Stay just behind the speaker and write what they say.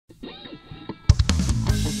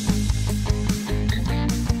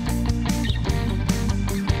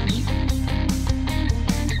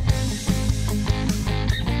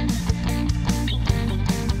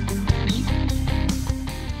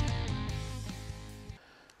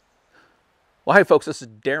Well, hi folks, this is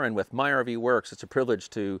Darren with My RV Works. It's a privilege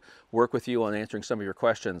to work with you on answering some of your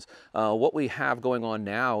questions. What we have going on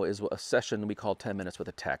now is a session we call 10 Minutes with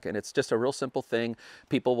a Tech, and it's just a real simple thing.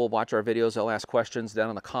 People will watch our videos, they'll ask questions down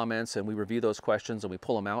in the comments, and we review those questions and we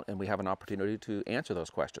pull them out and we have an opportunity to answer those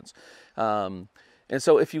questions. And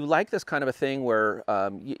so if you like this kind of a thing where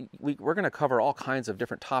we're going to cover all kinds of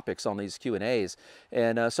different topics on these Q&As,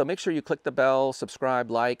 and so make sure you click the bell, subscribe,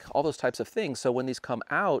 like, all those types of things, so when these come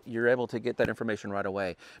out, you're able to get that information right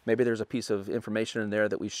away. Maybe there's a piece of information in there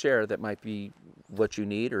that we share that might be what you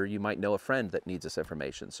need, or you might know a friend that needs this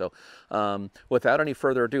information. So without any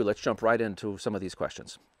further ado, let's jump right into some of these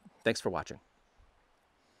questions. Thanks for watching.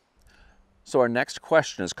 So our next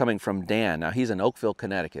question is coming from Dan. Now he's in Oakville,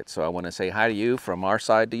 Connecticut. So I want to say hi to you from our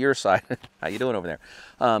side to your side. How you doing over there?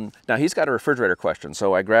 Now he's got a refrigerator question.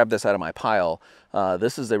 So I grabbed this out of my pile.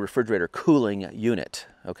 This is the refrigerator cooling unit.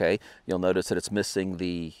 Okay, you'll notice that it's missing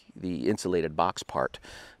the insulated box part.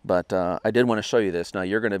 But I did want to show you this. Now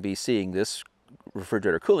you're going to be seeing this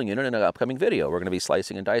refrigerator cooling unit in an upcoming video. We're going to be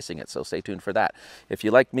slicing and dicing it, so stay tuned for that. If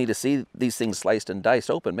you'd like me to see these things sliced and diced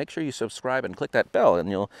open, make sure you subscribe and click that bell,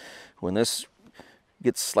 and when this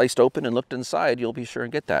gets sliced open and looked inside, you'll be sure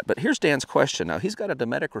and get that. But here's Dan's question. Now he's got a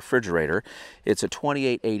Dometic refrigerator. It's a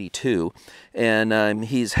 2882, and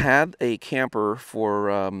he's had a camper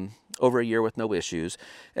for over a year with no issues,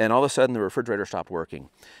 and all of a sudden the refrigerator stopped working.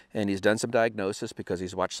 And he's done some diagnosis because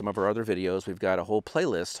he's watched some of our other videos. We've got a whole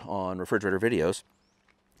playlist on refrigerator videos.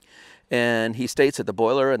 And he states that the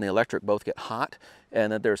boiler and the electric both get hot,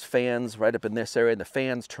 and that there's fans right up in this area, and the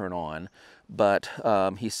fans turn on. But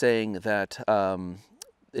he's saying that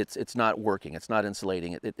it's not working, it's not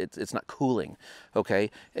insulating, it's not cooling,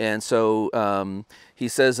 okay? And so he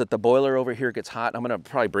says that the boiler over here gets hot. I'm gonna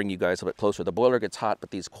probably bring you guys a bit closer. The boiler gets hot,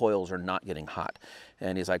 but these coils are not getting hot.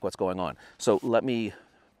 And he's like, what's going on? So let me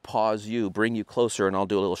pause you, bring you closer, and I'll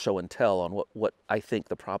do a little show and tell on what I think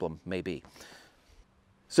the problem may be.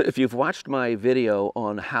 So if you've watched my video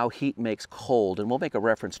on how heat makes cold, and we'll make a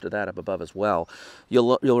reference to that up above as well,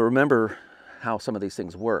 you'll remember how some of these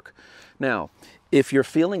things work. Now, if you're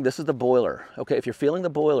feeling, this is the boiler, okay? If you're feeling the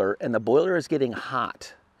boiler and the boiler is getting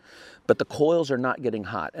hot, but the coils are not getting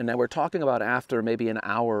hot, and now we're talking about after maybe an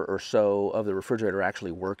hour or so of the refrigerator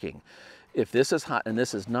actually working. If this is hot and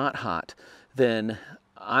this is not hot, then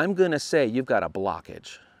I'm gonna say you've got a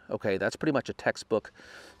blockage, okay? That's pretty much a textbook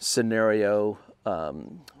scenario,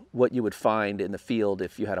 what you would find in the field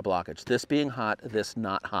if you had a blockage. This being hot, this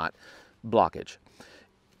not hot, blockage.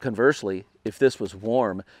 Conversely, if this was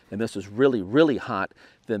warm and this was really, really hot,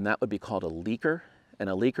 then that would be called a leaker. And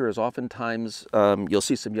a leaker is oftentimes, you'll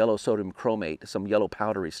see some yellow sodium chromate, some yellow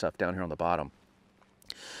powdery stuff down here on the bottom.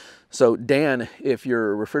 So Dan, if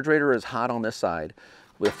your refrigerator is hot on this side,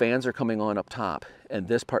 the fans are coming on up top, and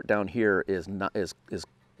this part down here is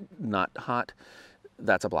not hot,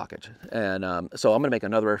 that's a blockage. And so I'm gonna make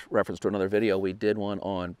another reference to another video. We did one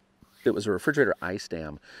on, it was a refrigerator ice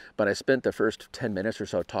dam, but I spent the first 10 minutes or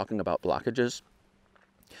so talking about blockages.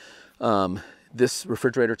 This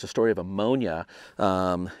refrigerator, it's a story of ammonia.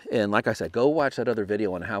 And like I said, go watch that other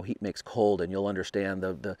video on how heat makes cold, and you'll understand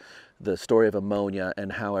the story of ammonia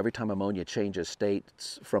and how every time ammonia changes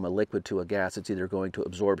states from a liquid to a gas, it's either going to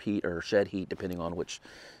absorb heat or shed heat, depending on which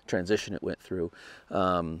transition it went through.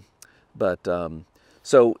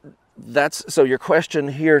 So your question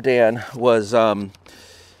here, Dan, was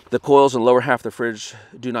the coils in the lower half of the fridge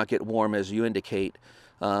do not get warm as you indicate.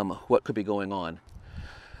 What could be going on?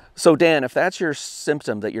 So Dan, if that's your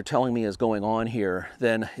symptom that you're telling me is going on here,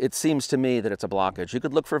 then it seems to me that it's a blockage. You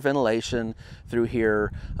could look for ventilation through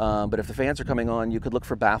here, but if the fans are coming on, you could look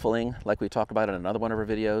for baffling, like we talked about in another one of our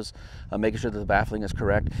videos, making sure that the baffling is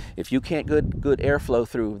correct. If you can't get good airflow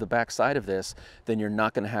through the back side of this, then you're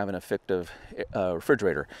not going to have an effective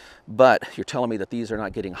refrigerator. But you're telling me that these are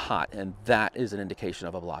not getting hot, and that is an indication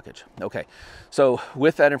of a blockage. Okay, so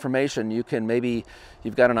with that information, you can maybe,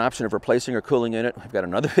 you've got an option of replacing your cooling unit. We've got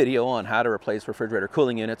another video on how to replace refrigerator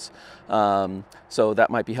cooling units, so that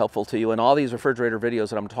might be helpful to you. And all these refrigerator videos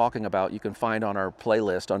that I'm talking about you can find on our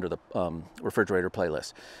playlist under the refrigerator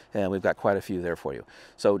playlist, and we've got quite a few there for you.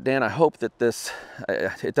 So Dan, I hope that this,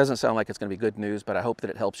 it doesn't sound like it's going to be good news, but I hope that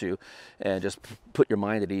it helps you, and just put your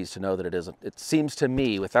mind at ease to know that it isn't. It seems to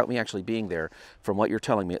me, without me actually being there, from what you're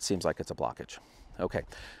telling me, it seems like it's a blockage. Okay,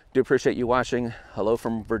 do appreciate you watching. Hello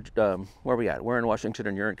from, where are we at? We're in Washington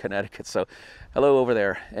and you're in Connecticut, so hello over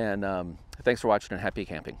there, and thanks for watching and happy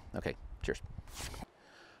camping. Okay, cheers.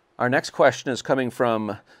 Our next question is coming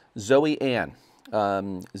from ZoeAnn,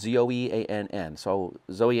 Z-O-E-A-N-N. So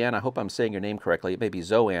ZoeAnn, I hope I'm saying your name correctly. It may be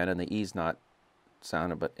ZoeAnn and the E's not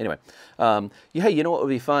sounded, but anyway. Yeah, you know what would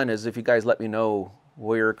be fun is if you guys let me know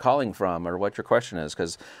where you're calling from or what your question is,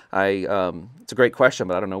 because it's a great question,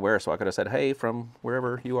 but I don't know where, so I could have said, hey, from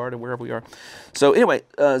wherever you are to wherever we are. So anyway,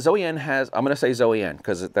 ZoeAnn has, I'm going to say ZoeAnn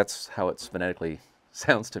because that's how it's phonetically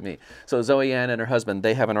sounds to me. So ZoeAnn and her husband,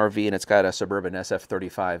 they have an RV and it's got a Suburban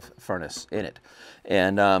SF25 furnace in it.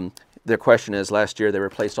 And their question is, last year they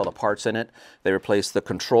replaced all the parts in it. They replaced the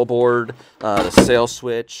control board, the sail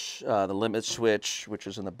switch, the limit switch, which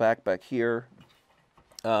is in the back here,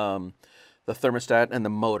 the thermostat, and the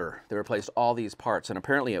motor. They replaced all these parts, and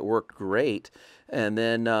apparently it worked great. And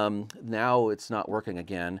then now it's not working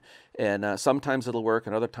again. And sometimes it'll work,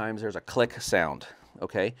 and other times there's a click sound,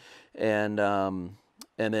 okay? And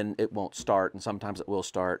then it won't start, and sometimes it will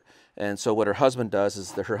start. And so what her husband does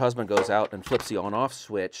is that her husband goes out and flips the on-off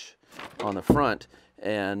switch on the front,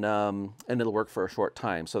 and it'll work for a short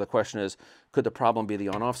time. So the question is, could the problem be the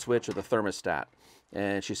on-off switch or the thermostat?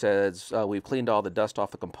 And she says, we've cleaned all the dust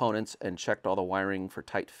off the components and checked all the wiring for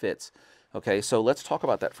tight fits. Okay, so let's talk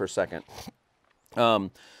about that for a second.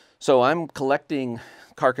 So I'm collecting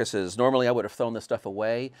carcasses. Normally I would have thrown this stuff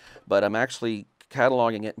away, but I'm actually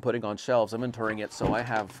cataloging it and putting on shelves, inventorying it, so I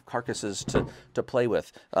have carcasses to play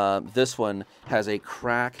with. This one has a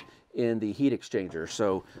crack in the heat exchanger,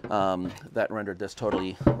 so that rendered this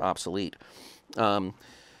totally obsolete.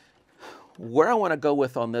 Where I want to go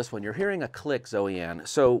with on this one, you're hearing a click, ZoeAnn.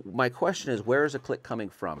 So my question is, where is a click coming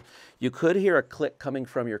from? You could hear a click coming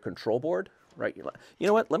from your control board, right? You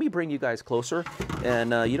know what? Let me bring you guys closer,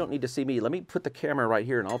 and you don't need to see me. Let me put the camera right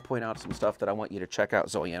here, and I'll point out some stuff that I want you to check out,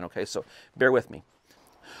 ZoeAnn, okay? So bear with me.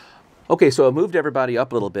 Okay, so I moved everybody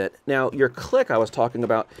up a little bit. Now, your click I was talking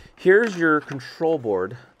about, here's your control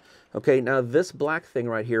board. Okay, now this black thing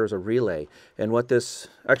right here is a relay, and what this,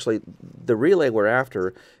 actually, the relay we're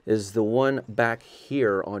after is the one back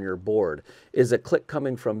here on your board. Is a click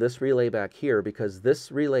coming from this relay back here, because this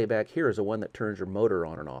relay back here is the one that turns your motor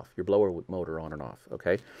on and off, your blower motor on and off,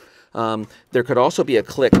 okay? There could also be a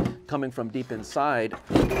click coming from deep inside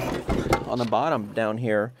on the bottom down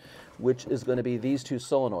here, which is going to be these two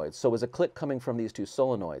solenoids. So is a click coming from these two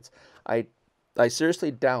solenoids? I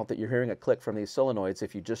seriously doubt that you're hearing a click from these solenoids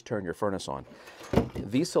if you just turn your furnace on.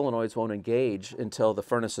 These solenoids won't engage until the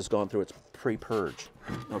furnace has gone through its pre-purge,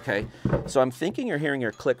 okay? So I'm thinking you're hearing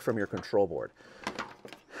your click from your control board.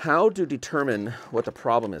 How to determine what the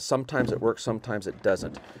problem is? Sometimes it works, sometimes it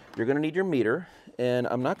doesn't. You're gonna need your meter, and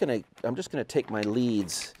I'm just gonna take my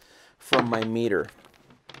leads from my meter.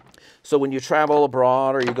 So when you travel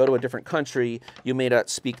abroad or you go to a different country, you may not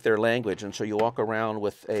speak their language, and so you walk around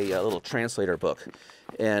with a little translator book,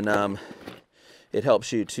 and it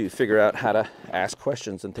helps you to figure out how to ask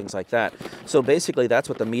questions and things like that. So basically that's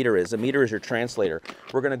what the meter is. The meter is your translator.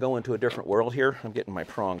 We're going to go into a different world here. I'm getting my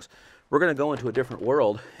prongs. We're going to go into a different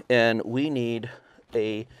world, and we need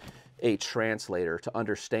a translator to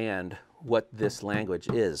understand what this language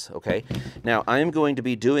is, okay? Now, I'm going to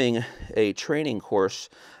be doing a training course.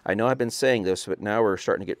 I know I've been saying this, but now we're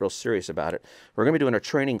starting to get real serious about it. We're going to be doing a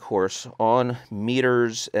training course on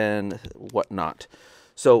meters and whatnot.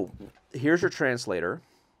 So here's your translator.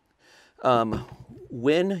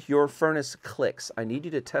 When your furnace clicks, I need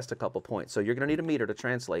you to test a couple points. So you're going to need a meter to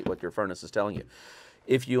translate what your furnace is telling you.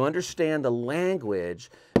 If you understand the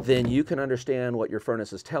language, then you can understand what your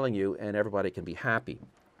furnace is telling you, and everybody can be happy.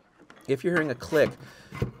 If you're hearing a click,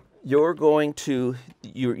 you're going to,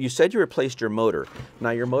 you said you replaced your motor. Now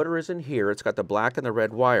your motor is in here. It's got the black and the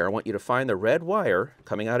red wire. I want you to find the red wire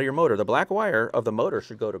coming out of your motor. The black wire of the motor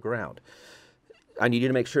should go to ground. I need you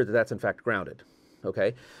to make sure that that's in fact grounded,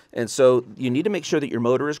 okay? And so you need to make sure that your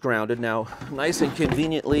motor is grounded. Now, nice and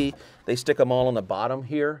conveniently, they stick them all on the bottom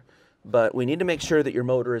here, but we need to make sure that your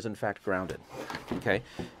motor is in fact grounded, okay?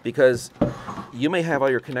 Because you may have all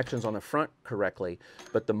your connections on the front correctly,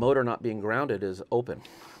 but the motor not being grounded is open,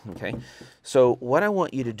 okay? So what I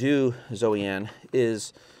want you to do, ZoeAnn,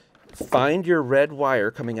 is find your red wire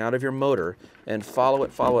coming out of your motor and follow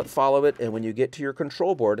it, follow it, follow it, and when you get to your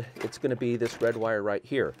control board, it's going to be this red wire right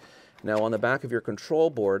here. Now on the back of your control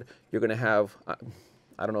board, you're going to have,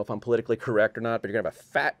 I don't know if I'm politically correct or not, but you're going to have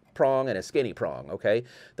a fat prong and a skinny prong, okay?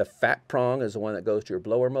 The fat prong is the one that goes to your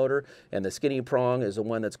blower motor, and the skinny prong is the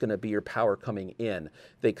one that's going to be your power coming in.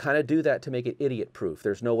 They kind of do that to make it idiot-proof.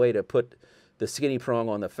 There's no way to put the skinny prong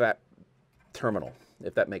on the fat terminal,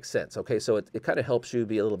 if that makes sense, okay? So it kind of helps you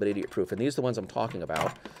be a little bit idiot-proof, and these are the ones I'm talking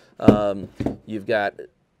about. You've got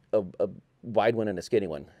a wide one and a skinny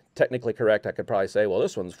one. Technically correct, I could probably say, well,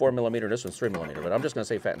 this one's 4 millimeter and this one's 3 millimeter, but I'm just going to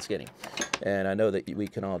say fat and skinny. And I know that we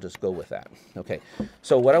can all just go with that. Okay,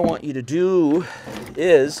 so what I want you to do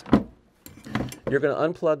is you're going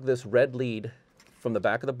to unplug this red lead from the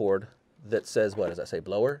back of the board that says, what does that say,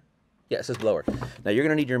 blower? Yeah, it says blower. Now you're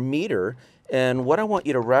going to need your meter, and what I want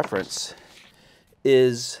you to reference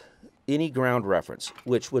is any ground reference,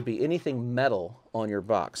 which would be anything metal on your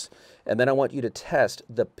box. And then I want you to test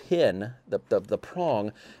the pin, the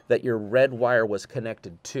prong that your red wire was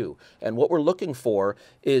connected to. And what we're looking for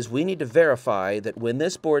is we need to verify that when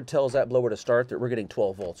this board tells that blower to start, that we're getting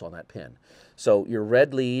 12 volts on that pin. So your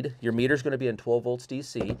red lead, your meter's going to be in 12 volts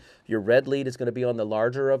DC. Your red lead is going to be on the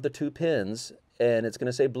larger of the two pins, and it's going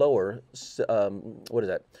to say blower, what is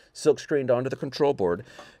that, silk screened onto the control board.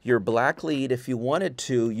 Your black lead, if you wanted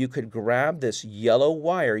to, you could grab this yellow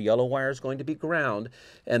wire is going to be ground,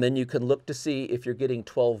 and then you can look to see if you're getting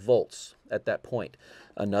 12 volts at that point.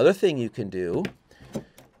 Another thing you can do,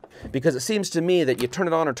 because it seems to me that you turn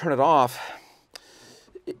it on or turn it off,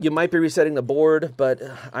 you might be resetting the board, but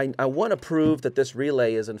I want to prove that this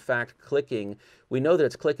relay is in fact clicking. We know that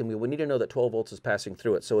it's clicking. We need to know that 12 volts is passing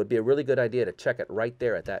through it. So it'd be a really good idea to check it right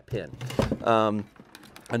there at that pin.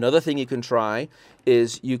 Another thing you can try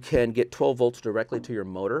is you can get 12 volts directly to your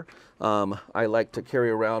motor. I like to carry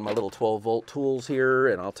around my little 12 volt tools here,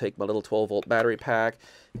 and I'll take my little 12 volt battery pack,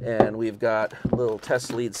 and we've got a little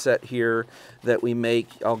test lead set here that we make.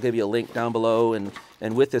 I'll give you a link down below,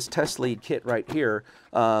 and with this test lead kit right here,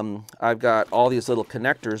 I've got all these little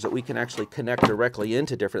connectors that we can actually connect directly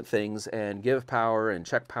into different things and give power and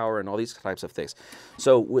check power and all these types of things.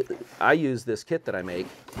 So I use this kit that I make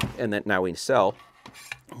and that now we sell.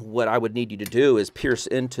 What I would need you to do is pierce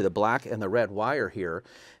into the black and the red wire here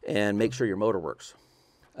and make sure your motor works.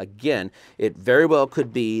 Again, it very well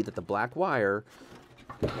could be that the black wire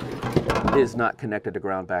is not connected to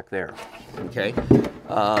ground back there, okay?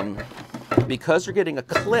 Because you're getting a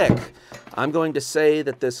click, I'm going to say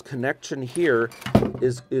that this connection here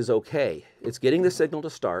is okay. It's getting the signal to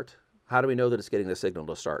start. How do we know that it's getting the signal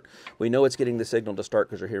to start? We know it's getting the signal to start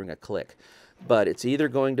because you're hearing a click. But it's either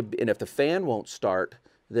going to be, and if the fan won't start,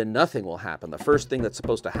 then nothing will happen. The first thing that's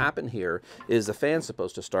supposed to happen here is the fan's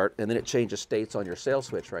supposed to start, and then it changes states on your sail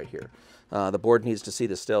switch right here. The board needs to see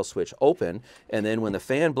the sail switch open, and then when the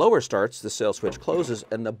fan blower starts, the sail switch closes,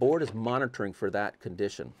 and the board is monitoring for that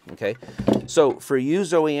condition, okay? So for you,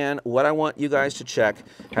 ZoeAnn, what I want you guys to check,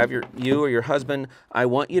 you or your husband, I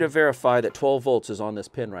want you to verify that 12 volts is on this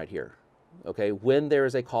pin right here. Okay, when there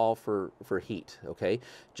is a call for heat, okay?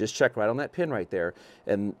 Just check right on that pin right there.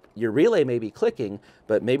 And your relay may be clicking,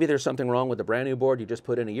 but maybe there's something wrong with the brand new board you just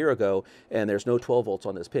put in a year ago and there's no 12 volts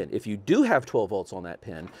on this pin. If you do have 12 volts on that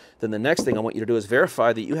pin, then the next thing I want you to do is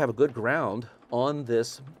verify that you have a good ground on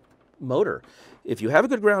this motor. If you have a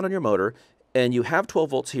good ground on your motor and you have 12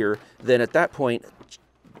 volts here, then at that point,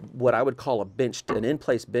 what I would call an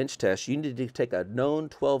in-place bench test, you need to take a known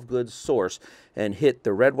 12 good source and hit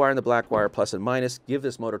the red wire and the black wire plus and minus, give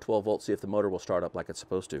this motor 12 volts, see if the motor will start up like it's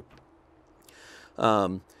supposed to.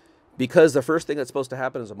 Because the first thing that's supposed to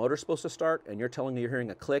happen is the motor's supposed to start, and you're telling me you're hearing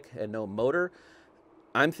a click and no motor,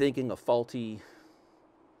 I'm thinking a faulty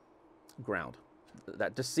ground.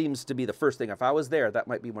 That just seems to be the first thing. If I was there, that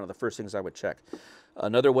might be one of the first things I would check.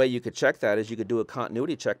 Another way you could check that is you could do a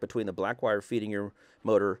continuity check between the black wire feeding your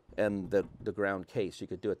motor and the ground case. You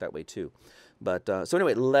could do it that way too. But so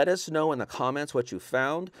anyway, let us know in the comments what you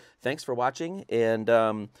found. Thanks for watching,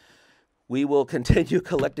 and we will continue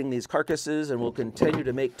collecting these carcasses, and we'll continue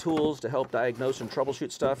to make tools to help diagnose and troubleshoot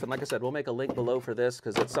stuff. And like I said, we'll make a link below for this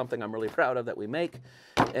because it's something I'm really proud of that we make.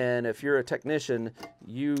 And if you're a technician,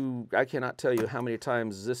 I cannot tell you how many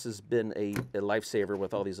times this has been a lifesaver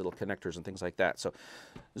with all these little connectors and things like that. So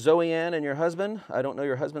ZoeAnn and your husband, I don't know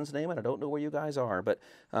your husband's name and I don't know where you guys are, but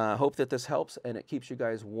hope that this helps and it keeps you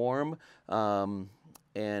guys warm,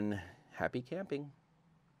 and happy camping.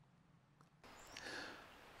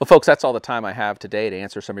 Well, folks, that's all the time I have today to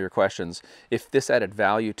answer some of your questions. If this added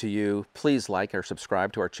value to you, please like or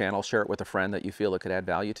subscribe to our channel. Share it with a friend that you feel it could add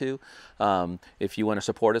value to. If you want to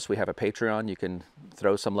support us, we have a Patreon. You can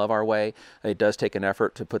throw some love our way. It does take an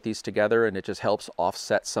effort to put these together, and it just helps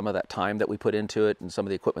offset some of that time that we put into it and some of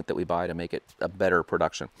the equipment that we buy to make it a better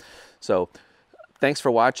production. So thanks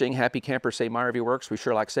for watching. Happy campers say My RV Works. We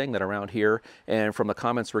sure like saying that around here. And from the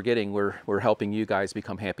comments we're getting, we're helping you guys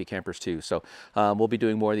become happy campers too. So we'll be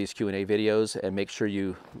doing more of these Q&A videos, and make sure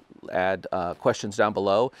you add questions down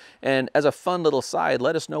below. And as a fun little side,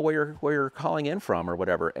 let us know where you're calling in from or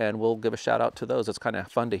whatever, and we'll give a shout out to those. It's kind of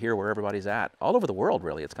fun to hear where everybody's at. All over the world,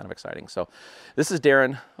 really. It's kind of exciting. So this is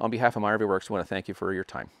Darren. On behalf of My RV Works, I want to thank you for your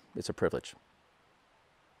time. It's a privilege.